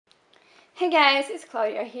Hey guys, it's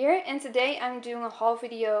Claudia here, and today I'm doing a haul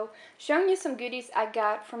video showing you some goodies I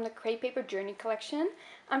got from the Crepe Paper Journey collection.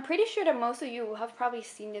 I'm pretty sure that most of you will have probably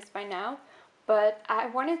seen this by now, but I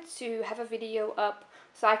wanted to have a video up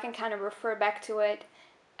so I can kind of refer back to it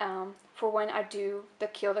for when I do the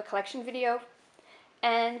Kill the Collection video.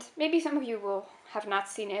 And maybe some of you will have not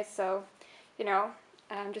seen it, so,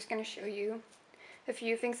 I'm just going to show you a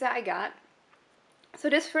few things that I got. So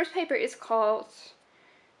this first paper is called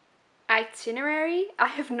Itinerary. I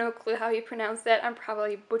have no clue how you pronounce that. I'm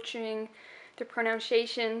probably butchering the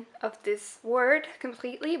pronunciation of this word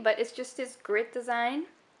completely, but it's just this grid design,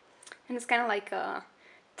 and it's kind of like a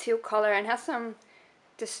teal color and has some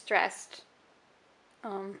distressed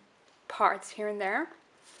parts here and there.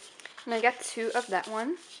 And I got two of that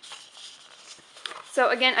one. So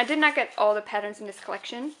again, I did not get all the patterns in this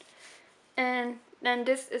collection. And then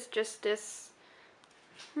this is just this,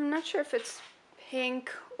 I'm not sure if it's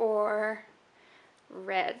pink or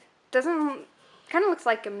red. Doesn't, kind of looks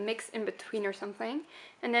like a mix in between or something.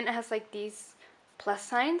 And then it has like these plus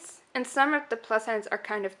signs, and some of the plus signs are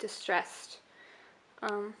kind of distressed.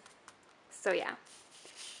 So yeah.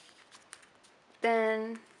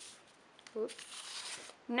 Then,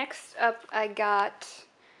 next up I got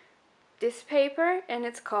this paper, and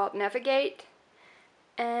it's called Navigate.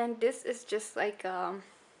 And this is just like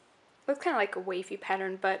looks kind of like a wavy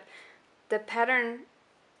pattern, but the pattern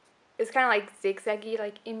is kind of like zigzaggy,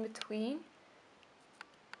 like in between.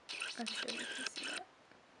 I'm sure you can see that.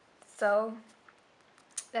 So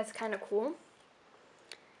that's kind of cool.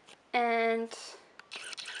 And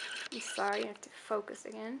I'm sorry, I have to focus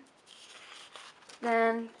again.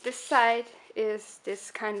 Then this side is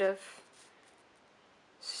this kind of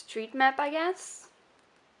street map, I guess.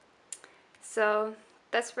 So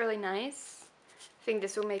that's really nice. I think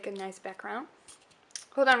this will make a nice background.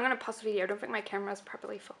 Hold on, I'm gonna pause the video. I don't think my camera is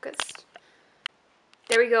properly focused.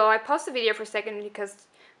 There we go. I paused the video for a second because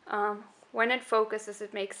when it focuses,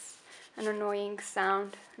 it makes an annoying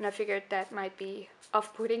sound, and I figured that might be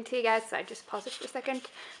off-putting to you guys, so I just paused it for a second.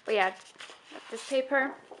 But yeah, this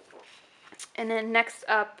paper. And then next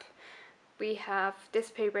up, we have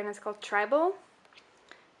this paper, and it's called Tribal.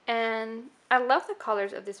 And I love the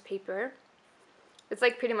colors of this paper. It's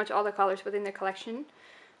like pretty much all the colors within the collection,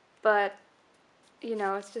 but you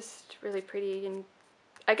know, it's just really pretty. And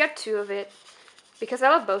I got two of it because I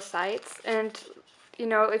love both sides. And you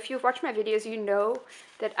know, if you've watched my videos, you know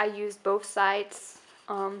that I use both sides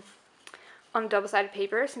on double-sided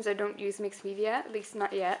paper, since I don't use mixed media, at least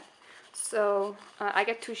not yet. So I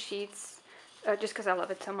get two sheets just because I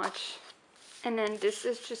love it so much. And then this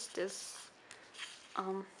is just this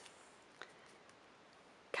kind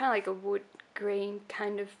of like a wood grain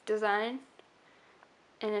kind of design,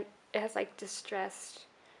 and it has like distressed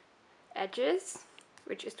edges,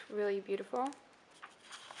 which is really beautiful.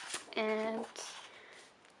 And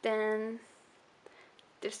then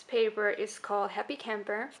this paper is called Happy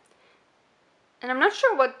Camper, and I'm not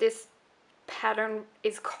sure what this pattern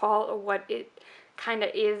is called or what it kind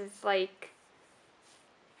of is like.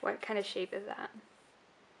 What kind of shape is that?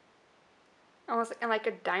 Almost like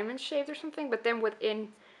a diamond shape or something, but then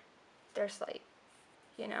within there's like,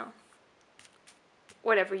 you know,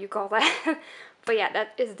 whatever you call that. But yeah,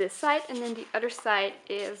 that is this side, and then the other side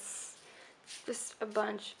is just a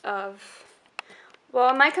bunch of, well,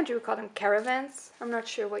 in my country we call them caravans. I'm not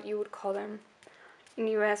sure what you would call them in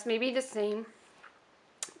the US, maybe the same,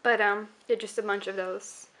 but they're just a bunch of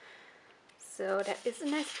those. So that is a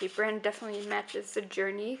nice paper and definitely matches the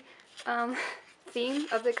journey theme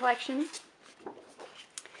of the collection.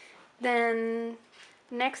 Then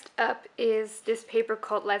next up is this paper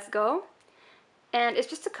called Let's Go, and it's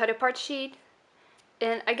just a cut apart sheet,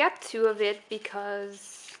 and I got two of it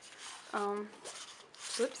because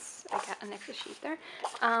whoops, I got an extra sheet there,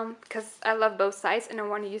 because I love both sides and I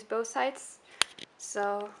want to use both sides,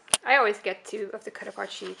 so I always get two of the cut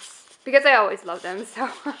apart sheets because I always love them. So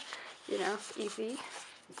you know, easy.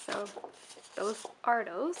 So those are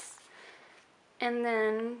those. And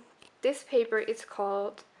then this paper is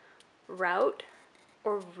called Route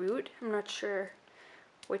or Root. I'm not sure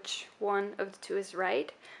which one of the two is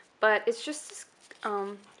right, but it's just this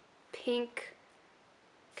pink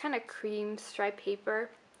kind of cream striped paper,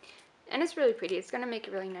 and it's really pretty. It's gonna make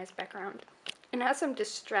a really nice background, and it has some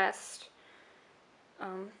distressed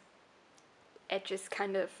edges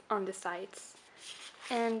kind of on the sides.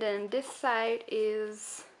 And then this side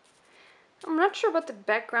is, I'm not sure what the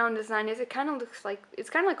background design is. It kind of looks like, it's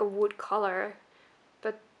kind of like a wood color,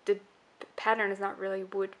 but the pattern is not really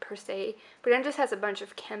wood per se. But then it just has a bunch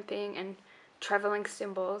of camping and traveling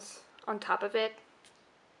symbols on top of it.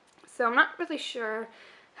 So I'm not really sure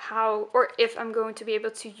how or if I'm going to be able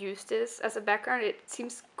to use this as a background. It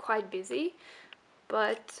seems quite busy,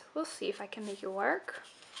 but we'll see if I can make it work.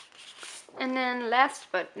 And then last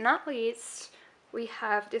but not least, we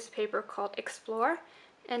have this paper called Explore,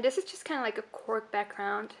 and this is just kind of like a cork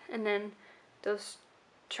background, and then those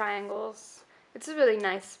triangles. It's a really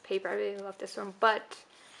nice paper. I really love this one, but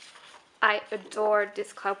I adore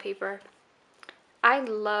this cloud paper. I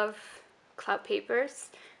love cloud papers.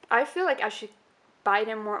 I feel like I should buy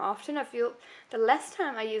them more often. I feel the last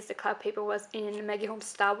time I used the cloud paper was in Maggie Holmes'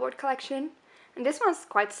 Starboard collection, and this one's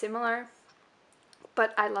quite similar,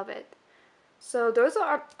 but I love it. So those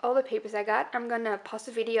are all the papers I got. I'm gonna pause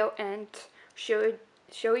the video and show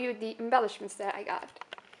you the embellishments that I got.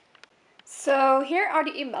 So here are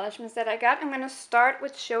the embellishments that I got. I'm gonna start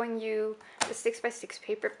with showing you the 6x6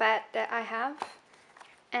 paper pad that I have.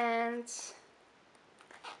 And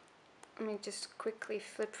let me just quickly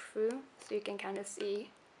flip through so you can kind of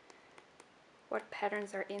see what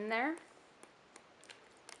patterns are in there.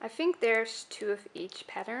 I think there's 2 of each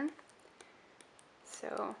pattern,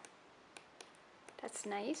 so that's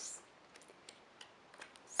nice.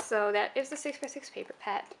 So that is the 6x6 paper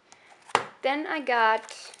pad. Then I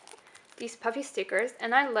got these puffy stickers,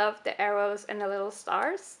 and I love the arrows and the little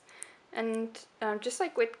stars. And just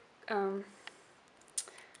like with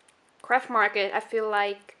Craft Market, I feel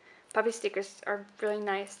like puffy stickers are really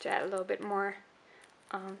nice to add a little bit more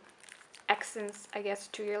accents, I guess,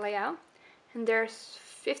 to your layout. And there's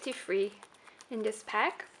 53 in this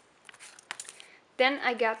pack. Then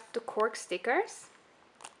I got the cork stickers,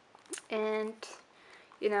 and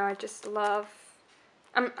you know, I just love,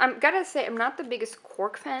 I'm gotta say I'm not the biggest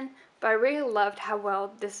cork fan, but I really loved how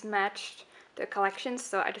well this matched the collection,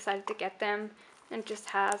 so I decided to get them. And it just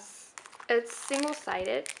has, it's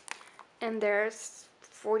single-sided, and there's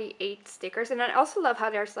 48 stickers. And I also love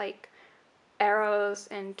how there's like arrows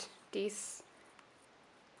and these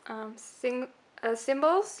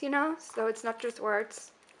symbols, you know, so it's not just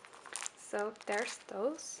words. So there's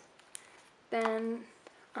those. Then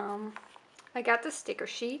I got the sticker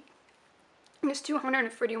sheet. There's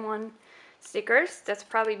 231 stickers. That's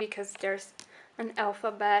probably because there's an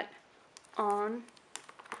alphabet on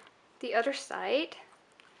the other side.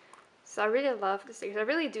 So I really love the stickers. I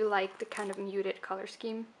really do like the kind of muted color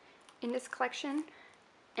scheme in this collection.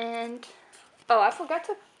 And oh, I forgot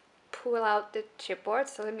to pull out the chipboard,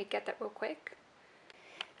 so let me get that real quick.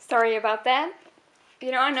 Sorry about that.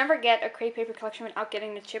 You know, I never get a crepe paper collection without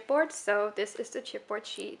getting the chipboard, so this is the chipboard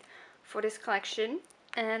sheet for this collection.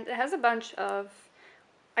 And it has a bunch of,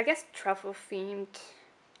 I guess, truffle themed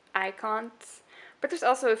icons, but there's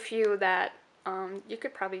also a few that you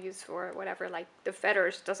could probably use for whatever, like the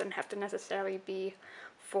feathers doesn't have to necessarily be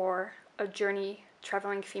for a journey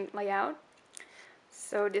traveling themed layout.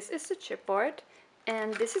 So this is the chipboard,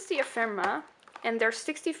 and this is the ephemera, and there's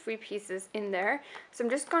 63 pieces in there. So I'm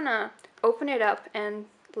just gonna open it up and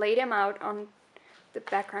lay them out on the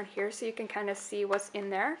background here so you can kind of see what's in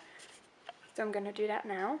there. So I'm gonna do that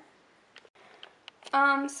now.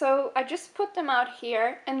 So I just put them out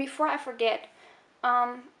here, and before I forget,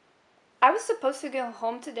 I was supposed to go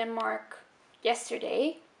home to Denmark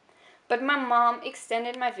yesterday, but my mom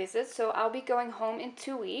extended my visit, so I'll be going home in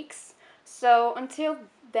 2 weeks. So until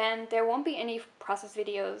then, there won't be any process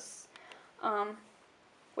videos,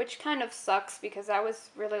 which kind of sucks because I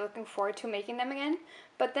was really looking forward to making them again.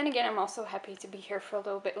 But then again, I'm also happy to be here for a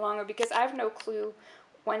little bit longer because I have no clue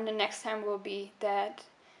when the next time will be that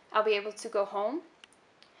I'll be able to go home.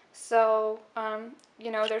 So,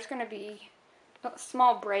 you know, there's going to be a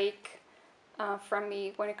small break from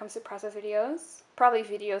me when it comes to process videos. Probably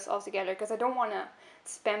videos altogether because I don't want to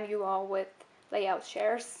spam you all with layout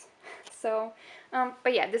shares. So,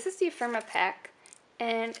 but yeah, this is the ephemera pack,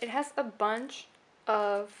 and it has a bunch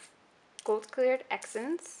of gold cleared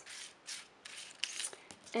accents,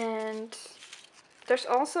 and there's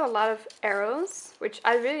also a lot of arrows, which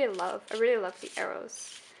I really love. I really love the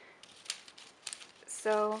arrows.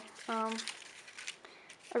 So I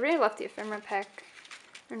really love the ephemera pack,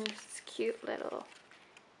 and this cute little,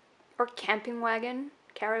 or camping wagon,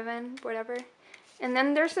 caravan, whatever. And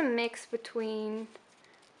then there's a mix between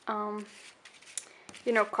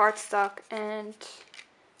you know, cardstock and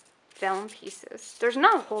vellum pieces. There's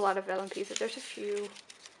not a whole lot of vellum pieces. There's a few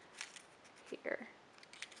here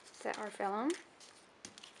that are vellum,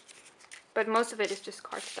 but most of it is just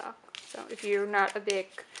cardstock. So if you're not a big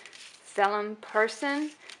vellum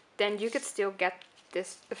person, then you could still get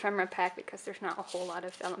this ephemera pack because there's not a whole lot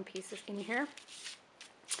of vellum pieces in here.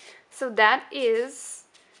 So that is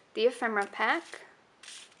the ephemera pack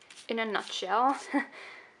in a nutshell.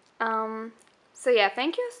 So yeah,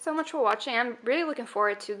 thank you so much for watching. I'm really looking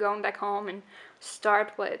forward to going back home and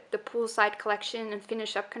start with the poolside collection and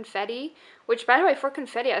finish up confetti, which by the way, for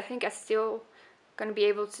confetti, I think I still gonna be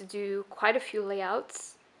able to do quite a few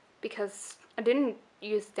layouts because I didn't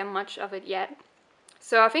use that much of it yet.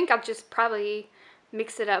 So I think I'll just probably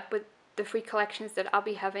mix it up with the free collections that I'll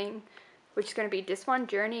be having, which is gonna be this one,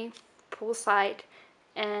 Journey, Poolside,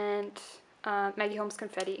 and Maggie Holmes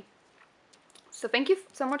Confetti. So thank you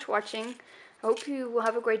so much for watching. I hope you will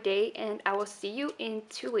have a great day, and I will see you in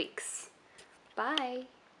 2 weeks. Bye!